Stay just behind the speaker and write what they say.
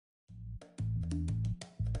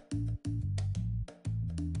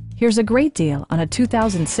Here's a great deal on a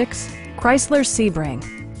 2006 Chrysler Sebring.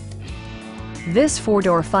 This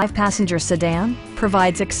four-door, five-passenger sedan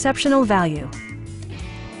provides exceptional value.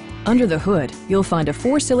 Under the hood, you'll find a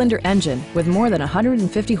four-cylinder engine with more than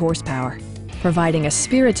 150 horsepower, providing a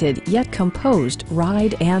spirited yet composed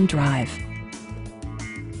ride and drive.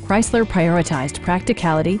 Chrysler prioritized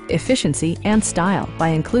practicality, efficiency, and style by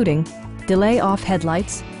including delay-off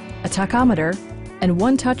headlights, a tachometer, and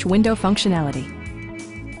one-touch window functionality.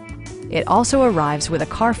 It also arrives with a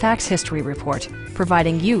Carfax history report,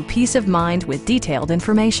 providing you peace of mind with detailed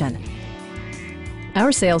information.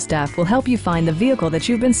 Our sales staff will help you find the vehicle that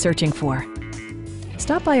you've been searching for.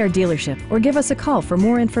 Stop by our dealership or give us a call for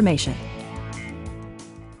more information.